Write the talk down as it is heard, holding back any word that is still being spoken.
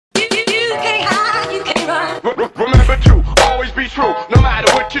Remember to always be true, no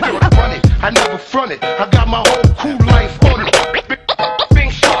matter what you do. Run it, I never front it. I got my whole cool life on it.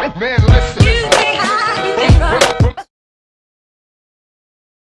 Think sharp, man, listen.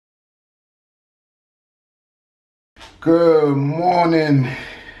 Good morning,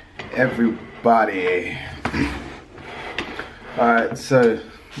 everybody. Alright, so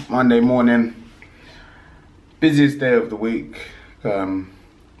Monday morning, busiest day of the week for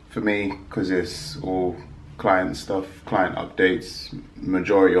me, because it's all client stuff, client updates,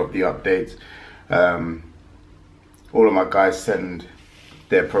 majority of the updates. All of my guys send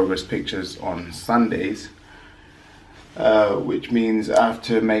their progress pictures on Sundays, which means I have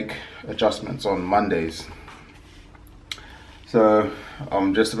to make adjustments on Mondays. So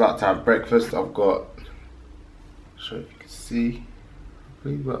I'm just about to have breakfast. I've got, sure if you can see,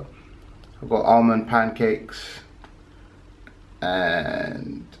 I've got almond pancakes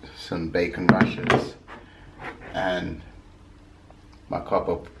and some bacon rashers and my cup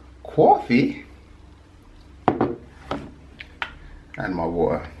of coffee and my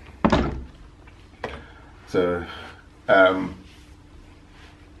water. So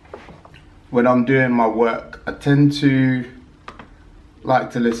when I'm doing my work, I tend to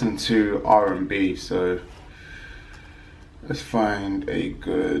like to listen to R&B, so let's find a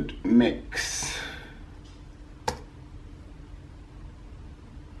good mix.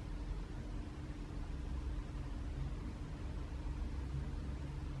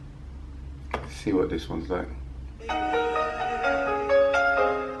 Let's see what this one's like.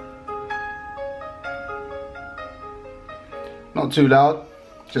 Not too loud,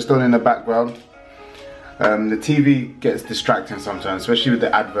 just on in the background. The TV gets distracting sometimes, especially with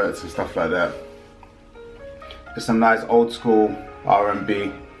the adverts and stuff like that. Just some nice old school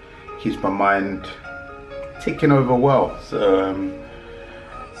R&B, keeps my mind ticking over well. So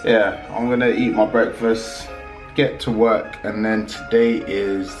yeah, I'm gonna eat my breakfast, get to work, and then today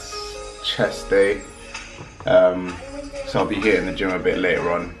is chest day. So I'll be hitting the gym a bit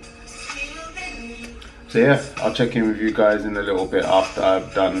later on. So yeah, I'll check in with you guys in a little bit after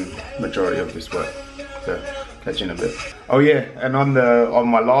I've done majority of this work. So catch you in a bit. Oh yeah, and on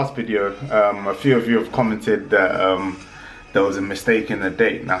my last video, a few of you have commented that there was a mistake in the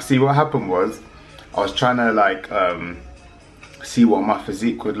date. Now see, what happened was I was trying to like see what my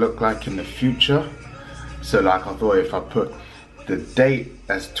physique would look like in the future. So like I thought if I put the date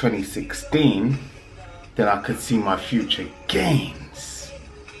as 2016, then I could see my future gains.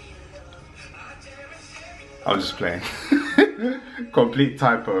 I'm just playing. Complete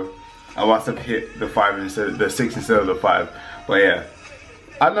typo. I must have hit the 5 instead, the 6 instead of the 5. But yeah,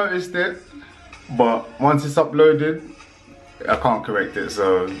 I noticed it, but once it's uploaded, I can't correct it,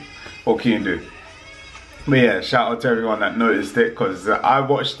 so what can you do? But yeah, shout out to everyone that noticed it, because I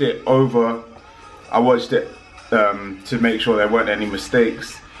watched it to make sure there weren't any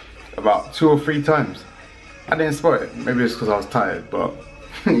mistakes about 2 or 3 times. I didn't spot it. Maybe it's because I was tired, but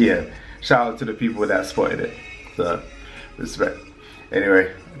yeah, shout out to the people that spotted it. So, respect.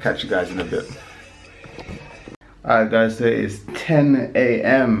 Anyway, I'll catch you guys in a bit. Alright guys, so it's 10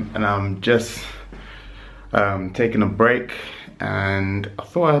 AM and I'm just taking a break, and I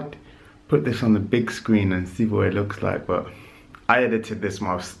thought I'd put this on the big screen and see what it looks like, but I edited this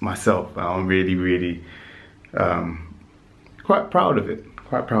myself and I'm really quite proud of it,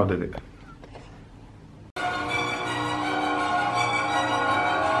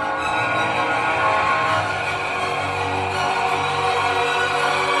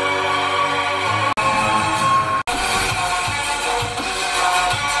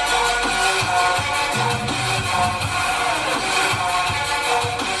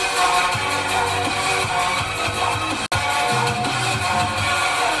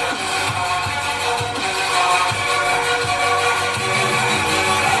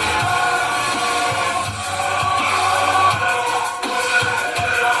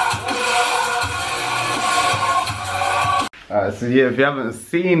 So yeah, if you haven't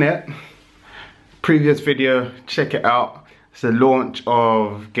seen it, previous video, check it out. It's the launch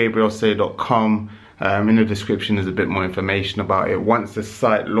of GabrielSay.com. In the description there's a bit more information about it. Once the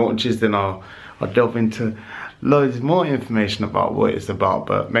site launches, then I'll delve into loads more information about what it's about.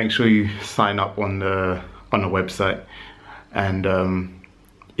 But make sure you sign up on the website. And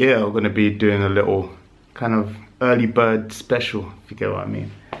yeah, we're gonna be doing a little kind of early bird special, if you get what I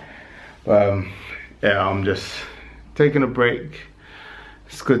mean. But yeah, I'm just taking a break.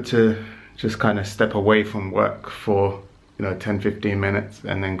 It's good to just kind of step away from work for 10-15 minutes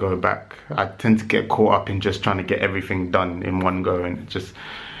and then go back. I tend to get caught up in just trying to get everything done in one go, and it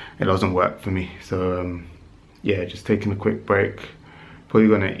doesn't work for me. So yeah, just taking a quick break, probably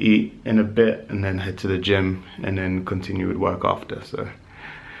gonna eat in a bit and then head to the gym and then continue with work after. So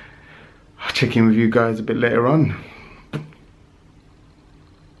I'll check in with you guys a bit later on.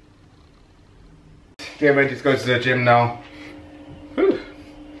 Get ready to go to the gym now. Whew.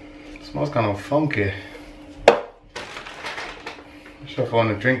 Smells kind of funky. Not sure if I want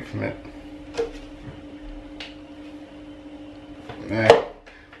to drink from it. Yeah,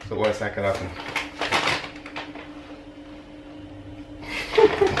 it's the worst that could happen.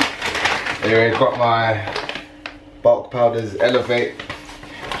 Anyway, got my bulk powders Elevate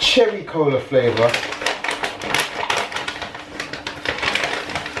cherry cola flavor.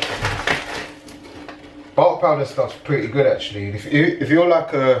 Bulk powder stuff's pretty good actually. If you're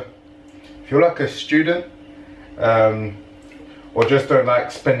like a student, or just don't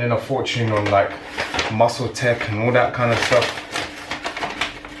like spending a fortune on like muscle tech and all that kind of stuff,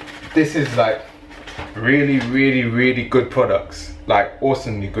 this is like really good products, like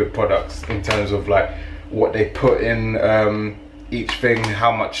awesomely good products in terms of like what they put in each thing,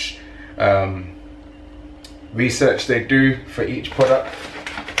 how much research they do for each product,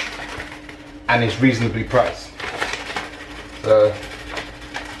 and it's reasonably priced. So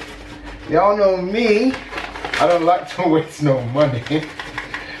y'all know me, I don't like to waste no money.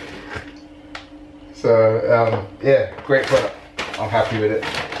 So yeah, great product, I'm happy with it.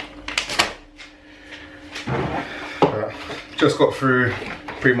 Just got through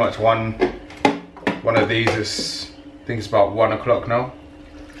pretty much one of these. I think it's about 1 o'clock now.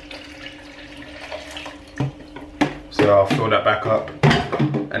 So I'll fill that back up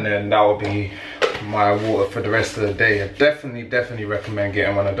and then that will be my water for the rest of the day. I definitely recommend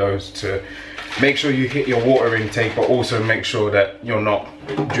getting one of those to make sure you hit your water intake, but also make sure that you're not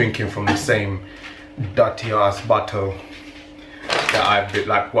drinking from the same dirty ass bottle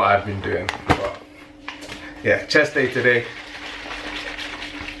that what I've been doing. But yeah, chest day today.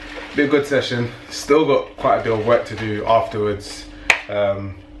 Be a good session. Still got quite a bit of work to do afterwards.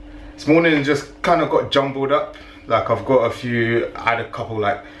 This morning just kind of got jumbled up. Like I had a couple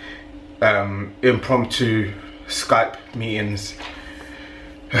like impromptu Skype meetings,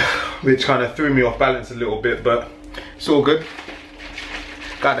 which kind of threw me off balance a little bit, but it's all good.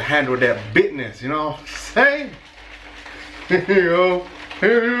 Got to handle that business, you know what I'm saying? Here you go,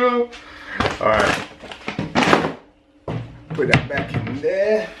 here you go. All right, put that back in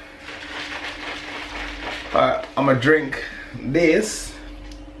there. Alright, I'm gonna drink this.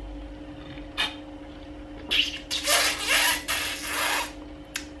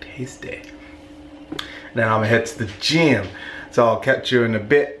 Tasty. Then I'm gonna head to the gym. So I'll catch you in a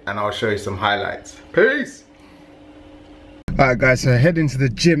bit and I'll show you some highlights. Peace! Alright guys, so heading to the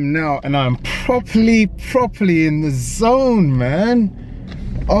gym now and I'm properly in the zone, man.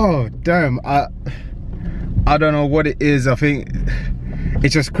 Oh damn, I don't know what it is. I think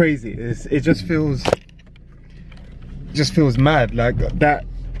it's just crazy. It just feels mad. Like that,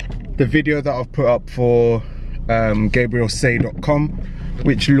 the video that I've put up for GabrielSay.com,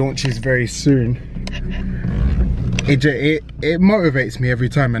 which launches very soon, it motivates me every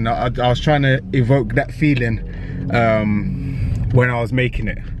time, and I was trying to evoke that feeling when I was making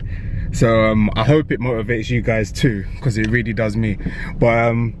it. So I hope it motivates you guys too, because it really does me.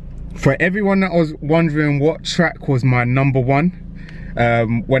 But for everyone that was wondering what track was my #1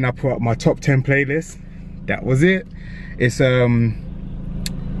 when I put up my top 10 playlist, that was it. It's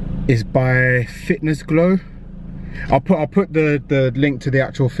by Fitness Glow. I'll put the link to the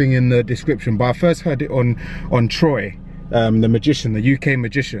actual thing in the description. But I first heard it on Troy, the magician, the UK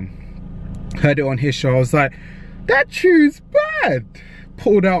magician. Heard it on his show. I was like, that tune's bad.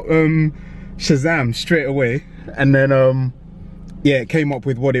 Pulled out Shazam straight away, and then yeah, it came up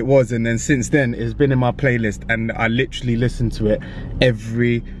with what it was, and then since then it's been in my playlist and I literally listen to it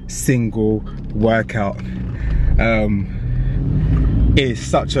every single workout. It's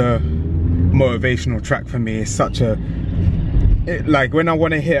such a motivational track for me. It's such a like when I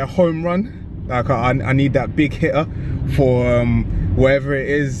want to hit a home run, like I need that big hitter for whatever it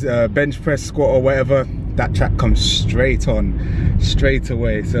is, bench press, squat or whatever. That track comes straight on, straight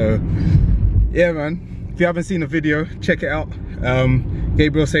away. So yeah man, if you haven't seen the video, check it out.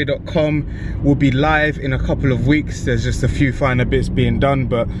 GabrielSay.com will be live in a couple of weeks. There's just a few finer bits being done,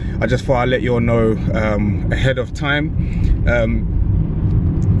 but I just thought I'd let you all know ahead of time.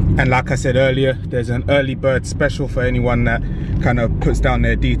 And like I said earlier, there's an early bird special for anyone that kind of puts down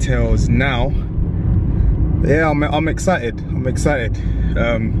their details now. Yeah, I'm excited. I'm excited.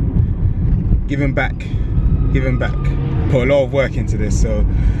 Giving back. Put a lot of work into this. So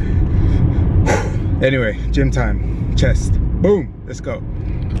anyway, gym time. Chest. Boom. Let's go.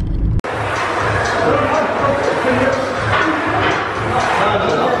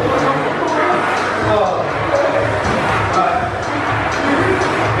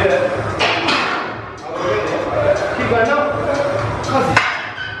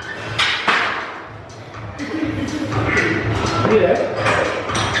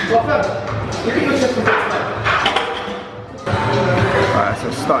 Alright,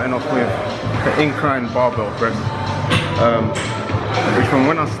 so starting off with the incline barbell press, which from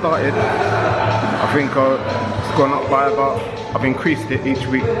when I started, I think it's gone up by about, I've increased it each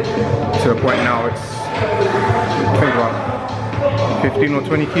week to the point now it's, I think about 15 or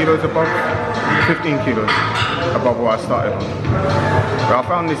 20 kilos above, 15 kilos above what I started on. But I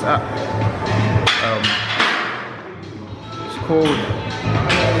found this app, it's called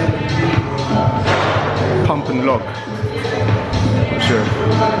Pump and Log. Not sure.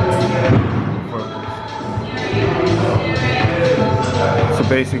 So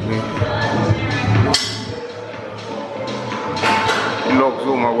basically, it logs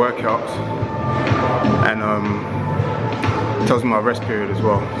all my workouts and tells me my rest period as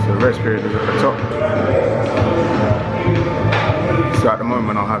well. So the rest period is at the top. So at the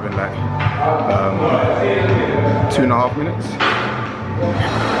moment I'm having like 2.5 minutes.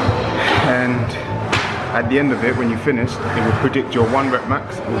 And at the end of it, when you finish, it will predict your 1 rep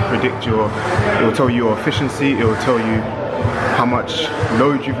max, it will predict your, it will tell you your efficiency, it will tell you how much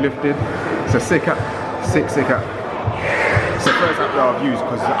load you've lifted. It's a sick app, sick app. It's the first app that I've used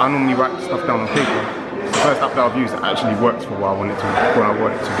because I normally write stuff down on paper. It's the first app that I've used that actually works for what I want it to, what I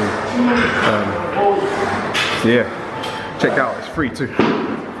want it to do. So yeah, check that out, it's free too,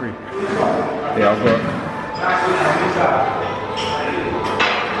 free. Yeah, I've got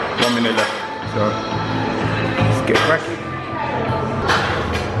 1 minute left, so let's get cracking.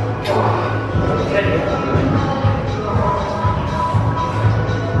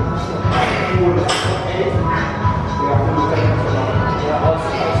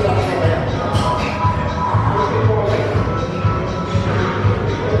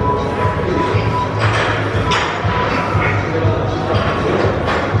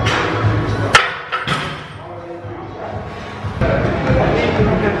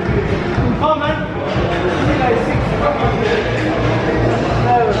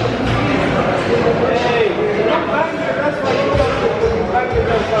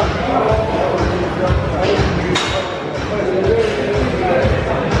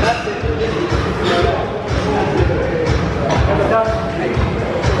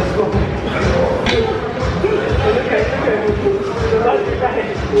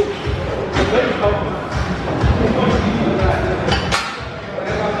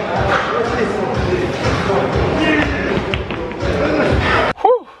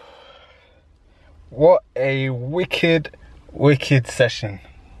 What a wicked session.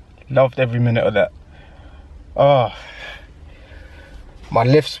 Loved every minute of that. Oh, my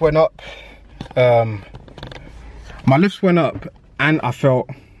lifts went up. My lifts went up and I felt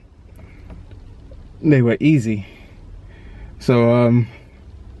they were easy. So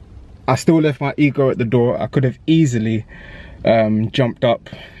I still left my ego at the door. I could have easily jumped up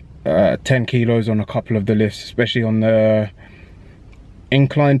 10 kilos on a couple of the lifts, especially on the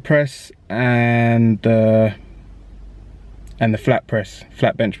incline press and the flat press,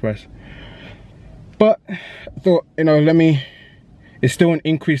 flat bench press. But I thought, you know, it's still an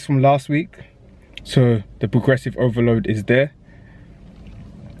increase from last week, so the progressive overload is there.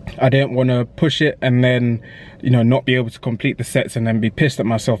 I didn't want to push it and then, you know, not be able to complete the sets and then be pissed at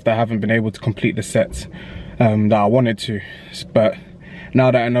myself that I haven't been able to complete the sets that I wanted to. But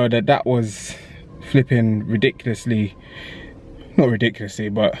now that I know that that was flipping ridiculously, not ridiculously,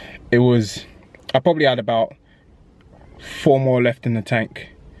 but it was, I probably had about 4 more left in the tank,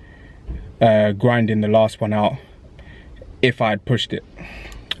 grinding the last one out if I had pushed it.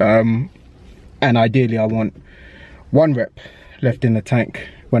 And ideally I want 1 rep left in the tank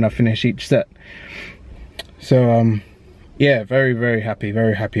when I finish each set. So yeah, very happy,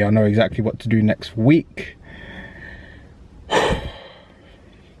 very happy. I know exactly what to do next week.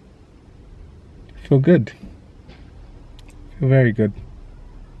 Feel good. Feel very good.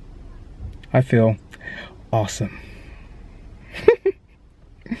 I feel awesome.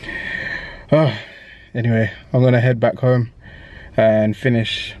 Oh, anyway, I'm gonna head back home and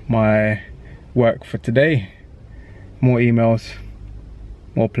finish my work for today. More emails,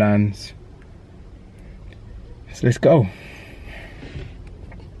 more plans. So let's go.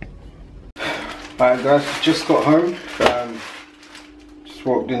 Alright guys, just got home. Just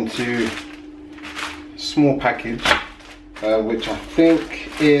walked into a small package, which I think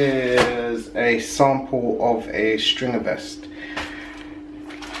is a sample of a stringer vest.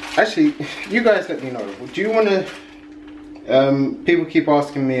 Actually, you guys let me know. Do you want to? People keep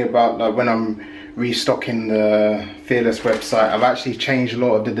asking me about like when I'm restocking the Fearless website. I've actually changed a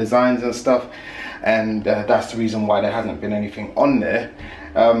lot of the designs and stuff, and that's the reason why there hasn't been anything on there.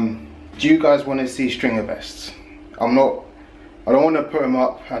 Do you guys want to see stringer vests? I'm not I don't want to put them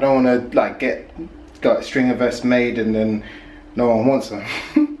up. I don't want to like get stringer vests made and then no one wants them.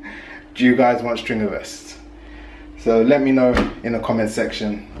 Do you guys want stringer vests? So let me know in the comment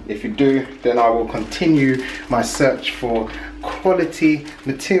section. If you do, then I will continue my search for quality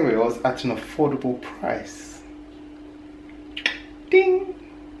materials at an affordable price. Ding!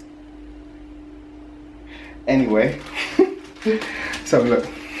 Anyway, so look.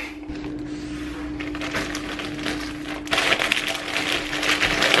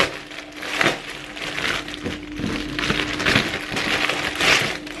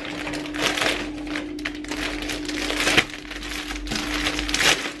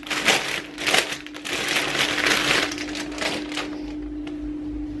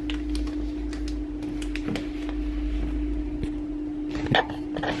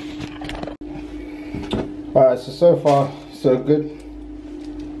 Alright, so far so good.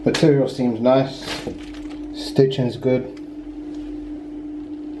 Material seems nice. Stitching's good.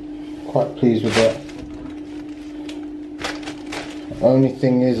 Quite pleased with that. Only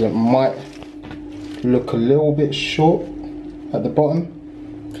thing is, it might look a little bit short at the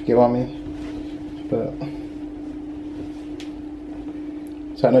bottom, if you get what I mean. But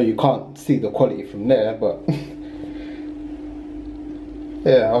so I know you can't see the quality from there, but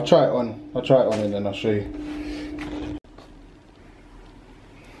yeah, I'll try it on and then I'll show you.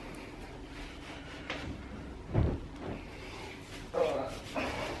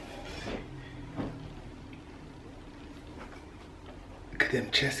 Look at them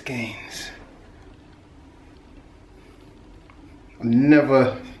chest gains.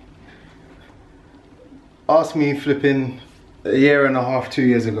 Never asked me flipping a year and a half, 2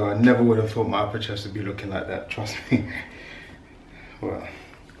 years ago, I never would have thought my upper chest would be looking like that, trust me. Well,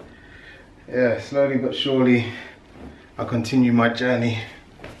 yeah, slowly but surely I'll continue my journey.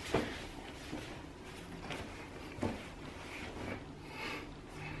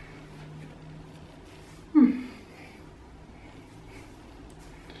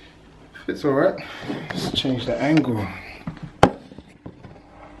 It's alright. Let's change the angle. What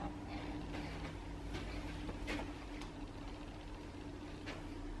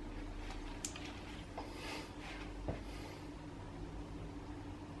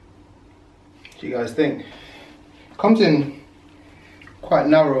do you guys think? Comes in quite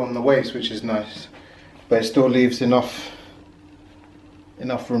narrow on the waist, which is nice, but it still leaves enough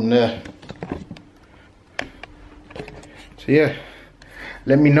room there. So yeah,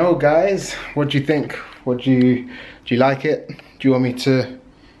 let me know, guys. What do you think? Do you like it? Do you want me to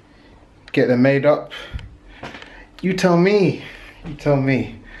get them made up? You tell me. You tell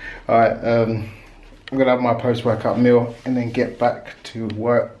me. All right. I'm gonna have my post-workout meal and then get back to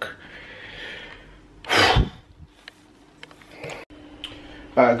work.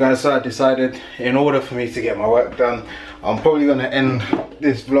 Alright guys, so I decided in order for me to get my work done, I'm probably going to end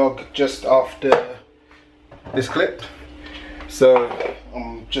this vlog just after this clip. So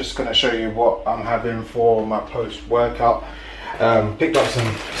I'm just going to show you what I'm having for my post-workout. Picked up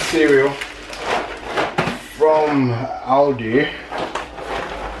some cereal from Aldi.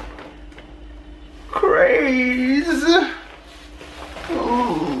 Craze!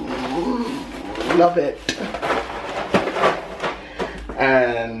 Ooh, love it.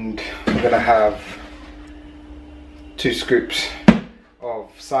 And I'm gonna have 2 scoops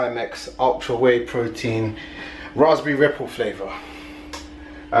of Cymex Ultra Whey Protein Raspberry Ripple flavor.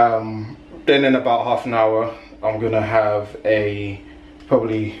 Then in about half an hour, I'm gonna have a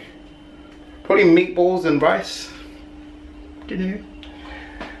probably meatballs and rice dinner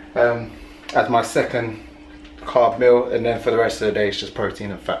as my second carb meal, and then for the rest of the day it's just protein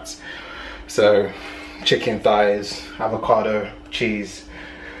and fats. So chicken thighs, avocado, cheese,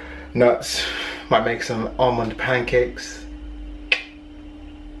 nuts. Might make some almond pancakes.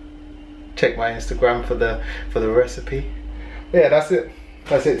 Check my Instagram for the recipe. Yeah, that's it.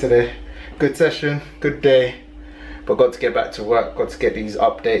 That's it today. Good session, good day, but got to get back to work. Got to get these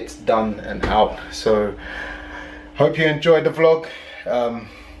updates done and out. So hope you enjoyed the vlog.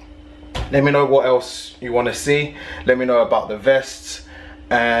 Let me know what else you want to see. Let me know about the vests,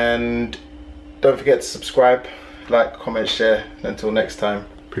 and don't forget to subscribe, like, comment, share. Until next time,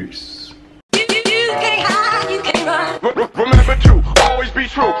 peace. Remember to always be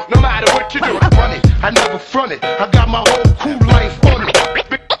true, no matter what you do. Run it, I never front it. I got my whole cool life.